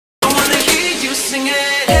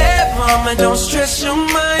singing, hey mama, don't stress your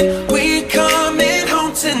mind, we coming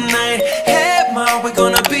home tonight. Hey mama, we're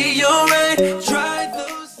gonna be alright. Try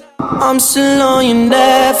those. I'm still on your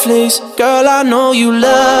Netflix, girl, I know you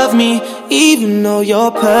love me, even though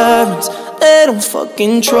your parents, they don't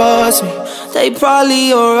fucking trust me. They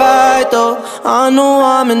probably alright though, I know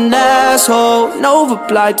I'm an asshole. No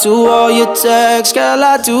reply to all your texts, girl,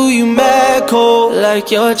 I do you mad cold.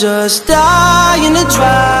 Like you're just dying to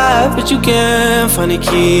drive, but you can't find the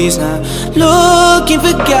keys now. Looking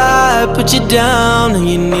for God, put you down on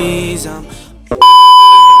your knees.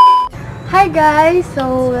 Hi guys!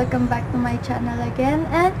 So, welcome back to my channel again.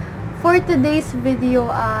 And for today's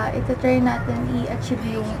video, ito try natin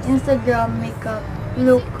i-achieve yung Instagram makeup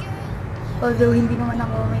look. Although, hindi naman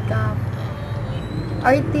ako makeup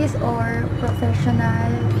artist or professional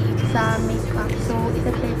sa makeup. So, ito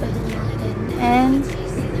try pa din natin. And,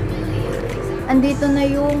 andito na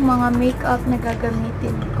yung mga makeup na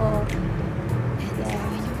gagamitin ko. Yan.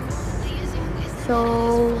 So,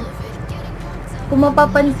 kung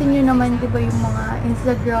mapapansin nyo naman, diba yung mga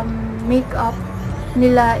Instagram makeup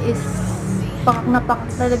nila is pakak na pakak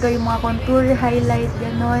talaga yung mga contour, highlight,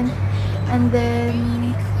 ganon. And then,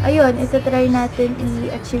 ayun, try natin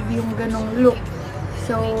i-achieve yung ganong look.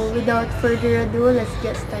 So, without further ado, let's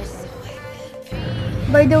get started.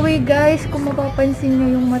 By the way guys, kung mapapansin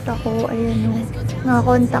nyo yung mata ko, ayan yung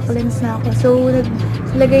naka-contact lens na ako. So,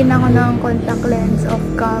 naglagay na ako ng contact lens of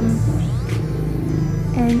cam.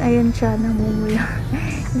 And ayan siya, namumula.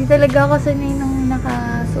 Hindi talaga ako sanay nang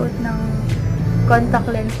nakasuot ng contact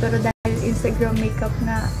lens. Pero dahil Instagram makeup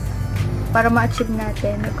na para ma-achieve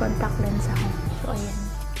natin, nag-contact lens ako. So, ayan.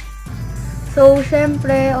 So,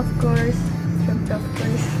 syempre, of course,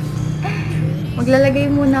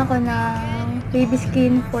 maglalagay muna ako ng baby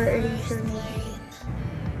skin for eraser maybe.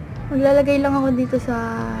 Maglalagay lang ako dito sa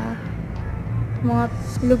mga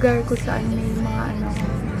lugar ko saan may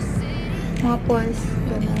mga pores,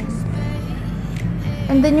 ganun.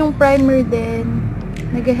 And then yung primer din,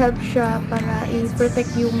 nag-help siya para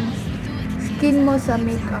i-protect yung skin mo sa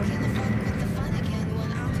makeup.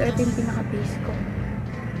 So, ito yung pinaka-base ko.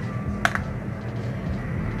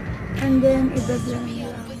 And then, i-blend lang.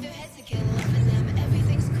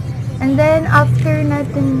 And then, after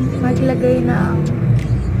natin maglagay ng,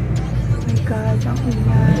 oh my god, ang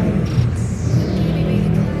ingay.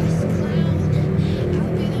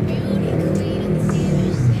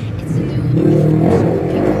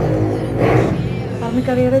 May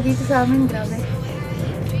karera dito sa amin, grabe.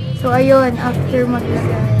 So, ayun, after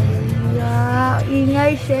maglagay.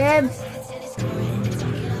 Ingay, shebs!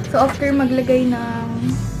 So, after maglagay ng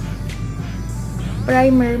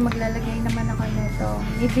primer, maglalagay naman ako nito.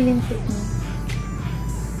 Maybelline Fit Me.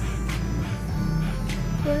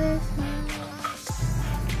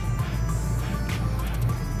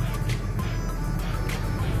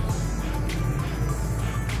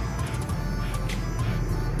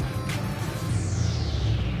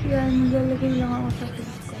 Yan, maglalagay lang ako sa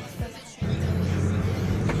face ko.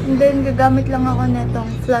 And then, gagamit lang ako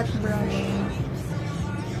netong flat brush.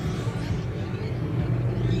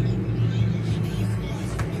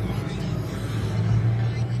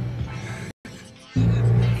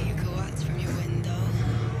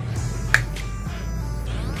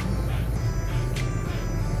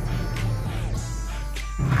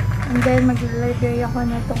 And then, maglalagay ako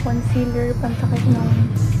netong concealer, pantakip ng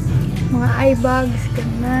mga eye bags,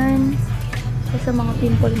 ganun. Sa mga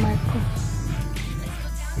pimple mark ko.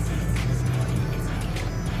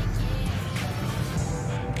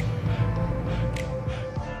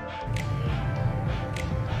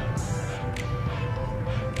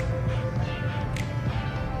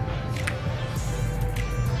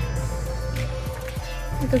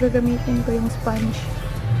 Ito gagamitin ko yung sponge.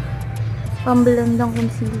 Pamblend ng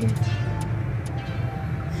concealer.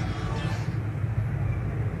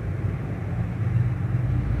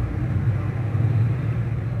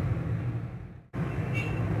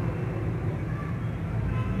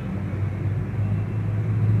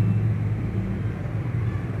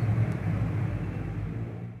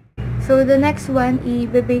 So, the next one,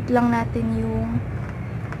 i-bake lang natin yung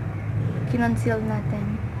kinonceal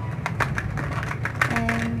natin.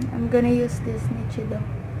 And, I'm gonna use this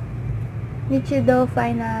Nichido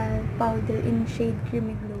Final Powder in shade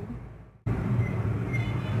Creamy Glow.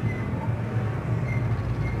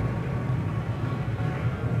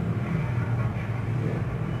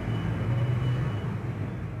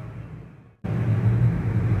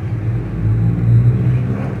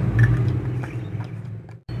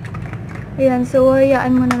 Ayan, so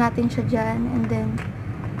hayaan muna natin siya dyan. And then,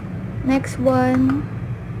 next one,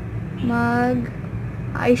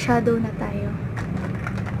 mag-eyeshadow na tayo.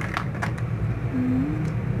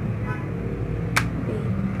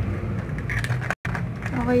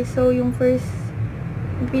 Okay, so yung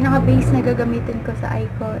pinaka-base na gagamitin ko sa eye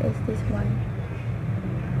ko is this one.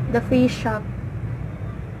 The Face Shop.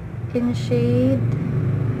 In shade,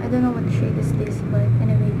 I don't know what shade is this, but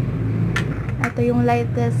anyway. Ito yung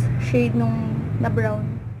lightest shade nung na brown.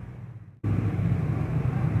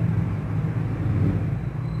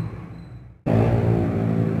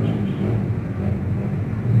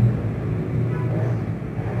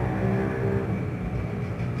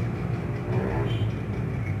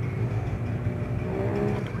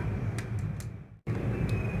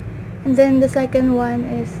 And then the second one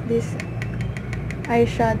is this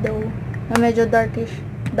eyeshadow na medyo darker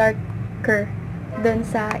dun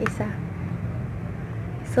sa isa.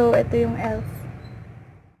 So, ito yung e.l.f.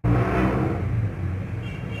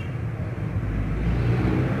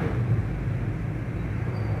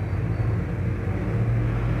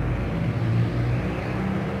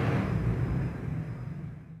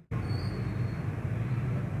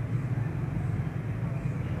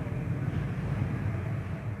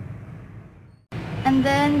 And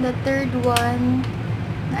then, the third one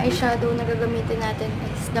na eyeshadow na gagamitin natin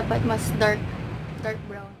is dapat mas dark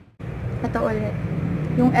brown. Ito ulit.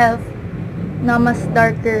 Yung e.l.f. na mas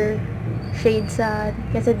darker shade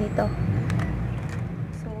kesa dito.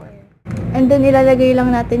 So, ayan. And then, ilalagay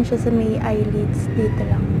lang natin siya sa may eyelids. Dito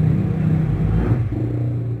lang.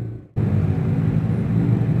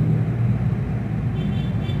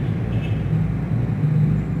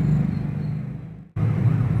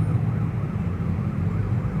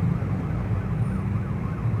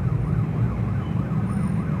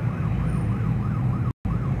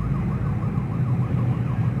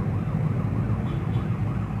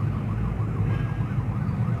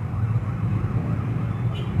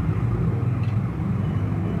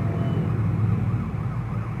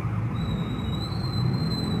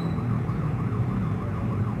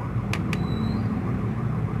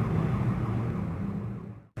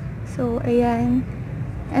 So, ayan.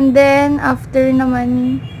 And then, after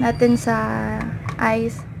naman natin sa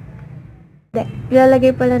eyes,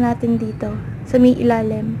 ilalagay pala natin dito, sa may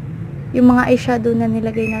ilalim, yung mga eyeshadow na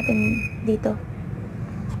nilagay natin dito.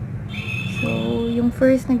 So, yung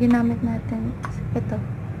first na ginamit natin, ito,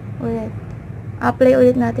 ulit. Apply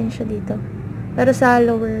ulit natin siya dito. Pero sa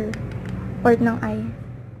lower part ng eye.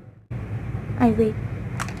 Ay, wait.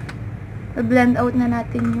 I-blend out na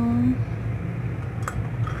natin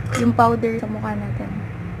yung powder sa mukha natin.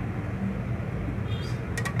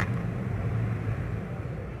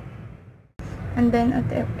 And then,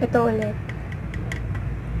 ito ulit.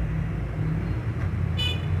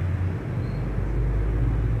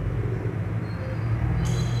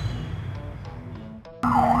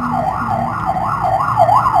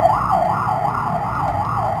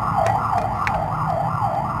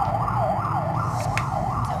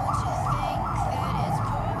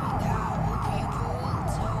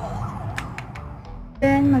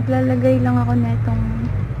 Then, maglalagay lang ako netong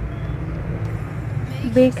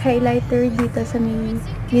bake highlighter dito sa may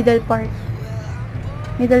middle part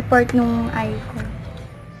nung eye ko.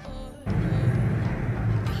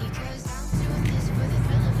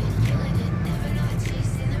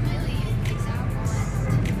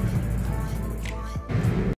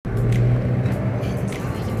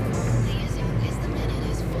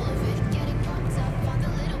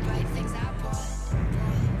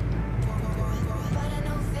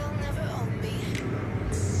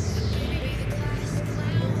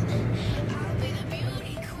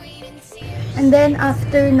 And then,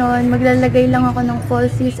 after nun, maglalagay lang ako ng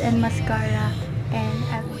falsies and mascara and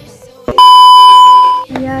everything.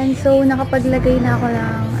 Ayan, so nakapaglagay na ako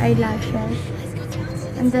ng eyelashes.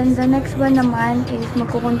 And then, the next one naman is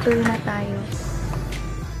magkukontour na tayo.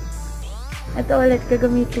 Ito ulit,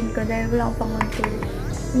 gagamitin ko dahil wala akong pang-contour.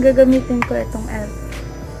 Yung gagamitin ko itong e.l.f.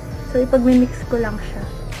 So, ipag-mix ko lang siya.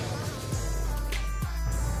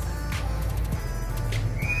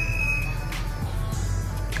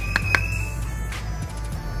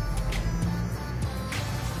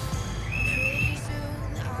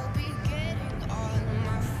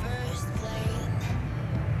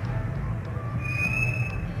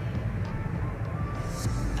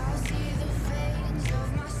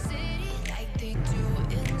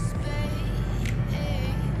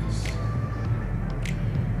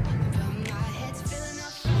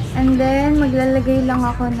 And then, maglalagay lang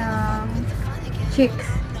ako ng cheeks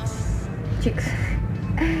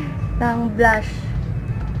ng blush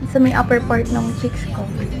sa may upper part ng cheeks ko.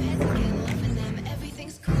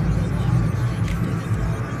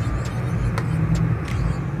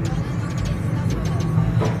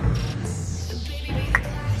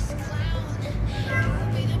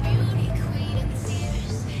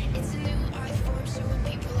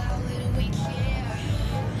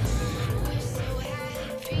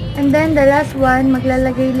 And then, the last one,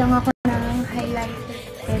 maglalagay lang ako ng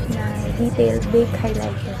highlighter na detailed bake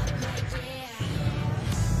highlighter.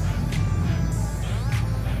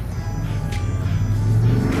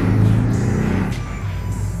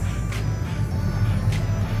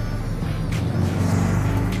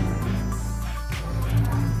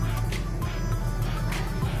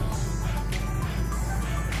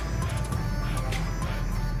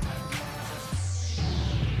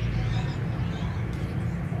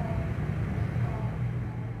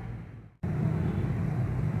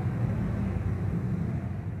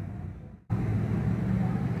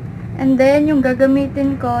 And then, yung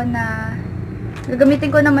gagamitin ko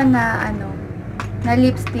naman na na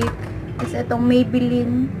lipstick is itong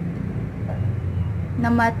Maybelline na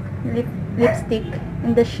matte lipstick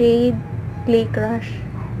in the shade Clay Crush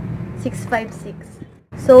 656.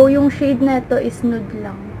 So, yung shade na ito is nude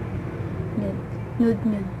lang. Nude.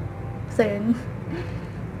 So, yun.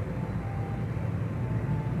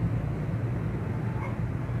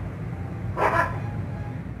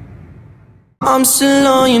 I'm still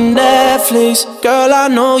on your Netflix. Girl, I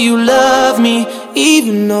know you love me,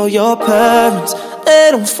 even though your parents,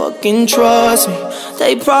 they don't fucking trust me.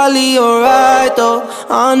 They probably alright though,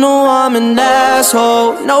 I know I'm an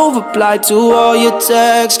asshole. No reply to all your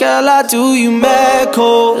texts, girl, I do you mad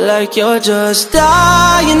cold. Like you're just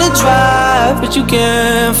dying to drive, but you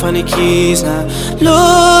can't find the keys now.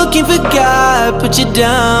 Looking for God, put you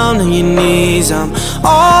down on your knees. I'm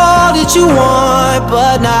all that you want,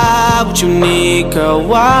 but not what you need, girl,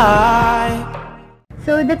 why?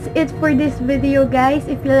 So that's it for this video, guys.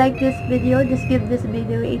 If you like this video, just give this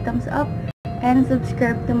video a thumbs up and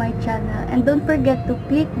subscribe to my channel. And don't forget to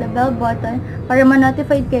click the bell button para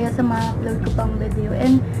ma-notified kayo sa mga upload ko pang video.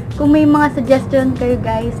 And kung may mga suggestion kayo,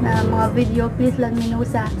 guys, na mga video, please let me know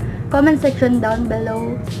sa comment section down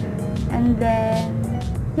below. And then,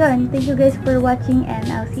 yun, thank you guys for watching and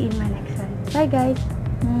I'll see you in my next one. Bye, guys!